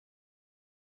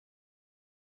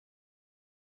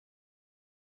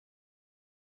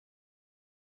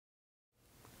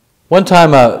One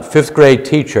time, a fifth grade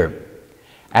teacher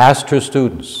asked her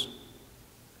students,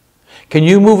 "Can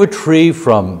you move a tree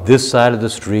from this side of the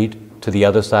street to the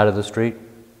other side of the street?"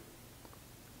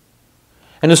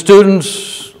 And the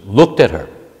students looked at her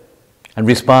and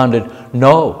responded,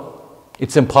 "No,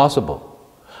 it's impossible.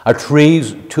 A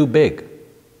tree's too big."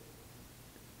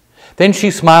 Then she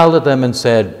smiled at them and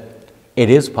said, "It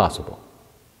is possible."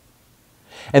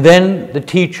 And then the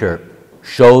teacher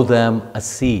showed them a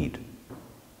seed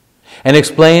and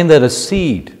explained that a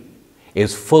seed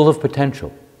is full of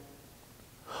potential.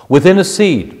 Within a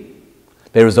seed,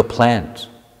 there is a plant,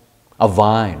 a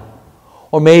vine,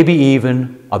 or maybe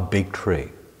even a big tree.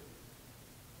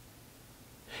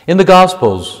 In the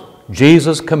Gospels,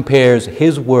 Jesus compares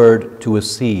his word to a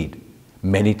seed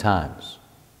many times.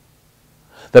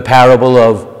 The parable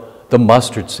of the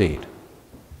mustard seed,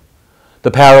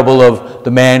 the parable of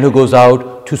the man who goes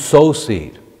out to sow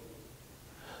seed,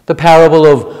 the parable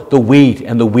of the wheat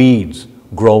and the weeds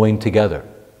growing together,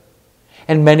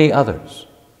 and many others.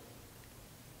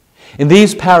 In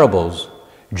these parables,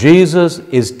 Jesus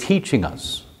is teaching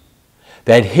us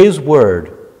that his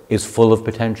word is full of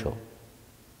potential.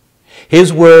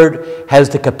 His word has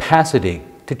the capacity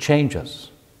to change us.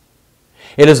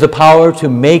 It has the power to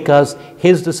make us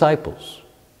his disciples,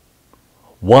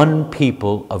 one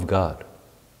people of God.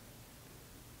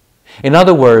 In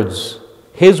other words,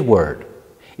 his word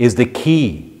is the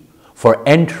key for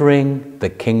entering the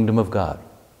kingdom of God.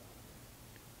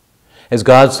 As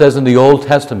God says in the Old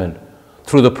Testament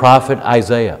through the prophet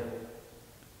Isaiah,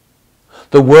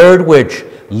 "The word which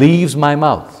leaves my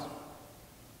mouth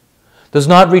does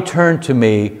not return to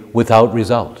me without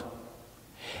result.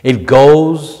 It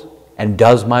goes and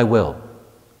does my will.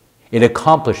 It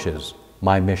accomplishes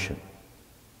my mission."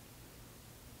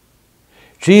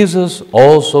 Jesus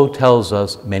also tells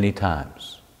us many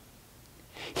times,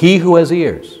 "He who has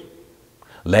ears,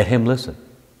 let him listen."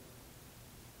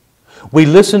 We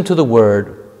listen to the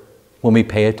word when we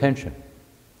pay attention,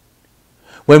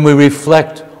 when we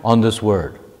reflect on this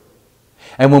word,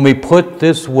 and when we put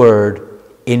this word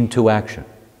into action.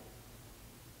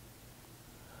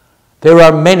 There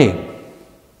are many,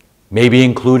 maybe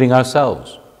including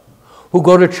ourselves, who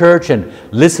go to church and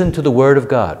listen to the word of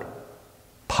God.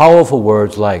 Powerful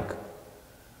words like,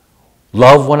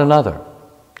 "Love one another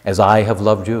as I have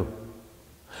loved you.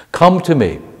 Come to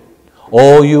me,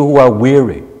 all you who are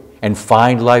weary and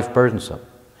find life burdensome,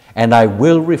 and I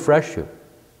will refresh you.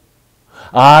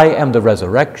 I am the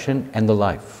resurrection and the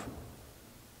life."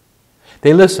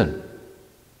 They listen,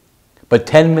 but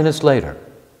 10 minutes later,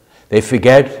 they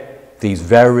forget these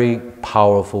very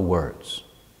powerful words.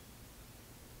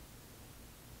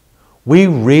 We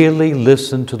really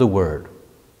listen to the word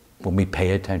when we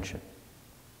pay attention.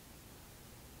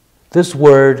 This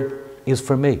word is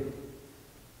for me.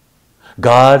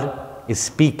 God is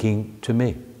speaking to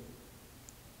me.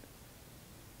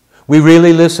 We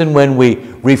really listen when we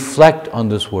reflect on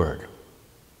this word.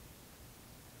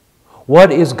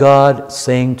 What is God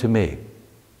saying to me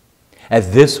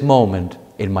at this moment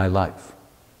in my life?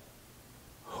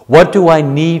 What do I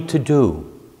need to do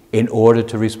in order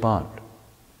to respond?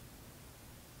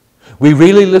 We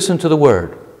really listen to the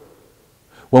word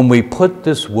when we put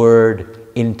this word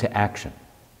into action.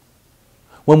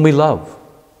 When we love,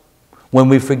 when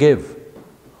we forgive,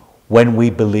 when we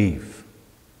believe.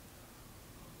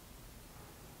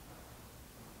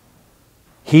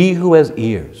 He who has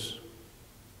ears,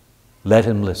 let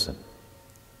him listen.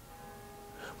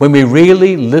 When we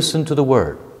really listen to the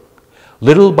word,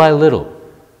 little by little,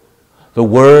 the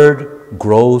word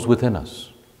grows within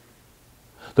us.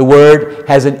 The word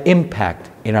has an impact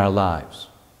in our lives.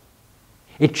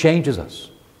 It changes us.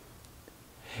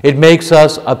 It makes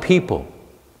us a people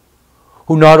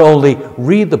who not only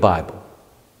read the Bible,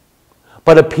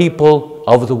 but a people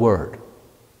of the word.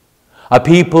 A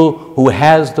people who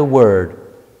has the word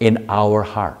in our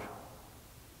heart.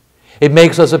 It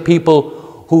makes us a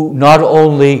people who not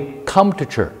only come to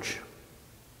church,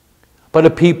 but a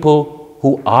people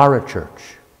who are a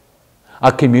church,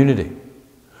 a community,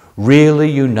 really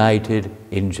united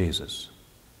in Jesus.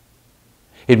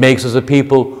 It makes us a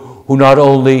people who not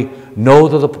only know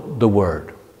the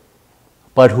word,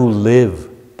 but who live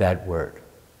that word.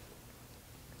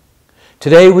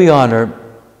 Today we honor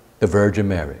the Virgin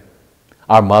Mary,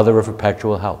 our Mother of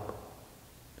Perpetual Help,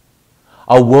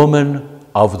 a woman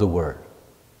of the word.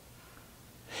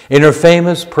 In her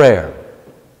famous prayer,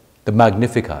 the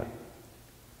Magnificat,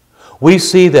 we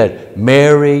see that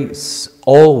Mary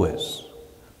always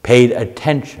paid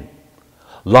attention,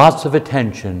 lots of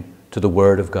attention to the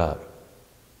Word of God.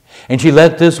 And she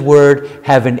let this Word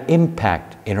have an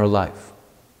impact in her life.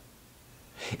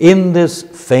 In this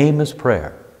famous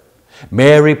prayer,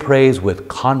 Mary prays with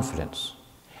confidence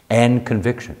and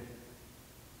conviction.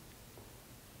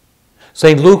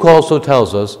 St. Luke also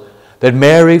tells us that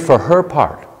Mary, for her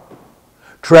part,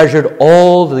 treasured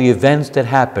all the events that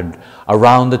happened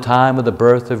around the time of the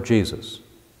birth of Jesus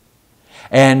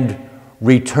and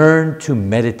returned to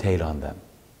meditate on them.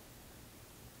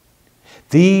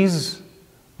 These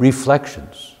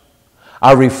reflections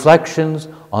are reflections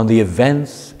on the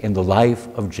events in the life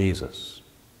of Jesus,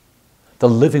 the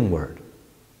living Word.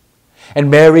 And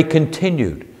Mary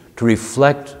continued to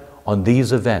reflect on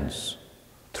these events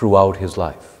throughout his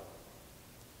life.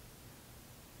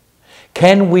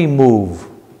 Can we move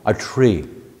a tree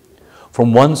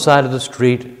from one side of the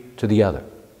street to the other?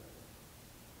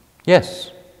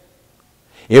 Yes,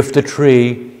 if the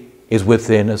tree is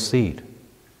within a seed.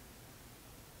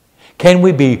 Can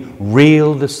we be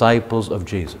real disciples of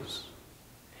Jesus?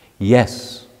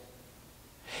 Yes,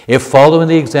 if following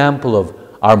the example of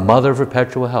our Mother of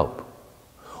Perpetual Help,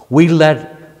 we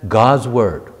let God's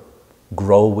Word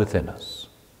grow within us.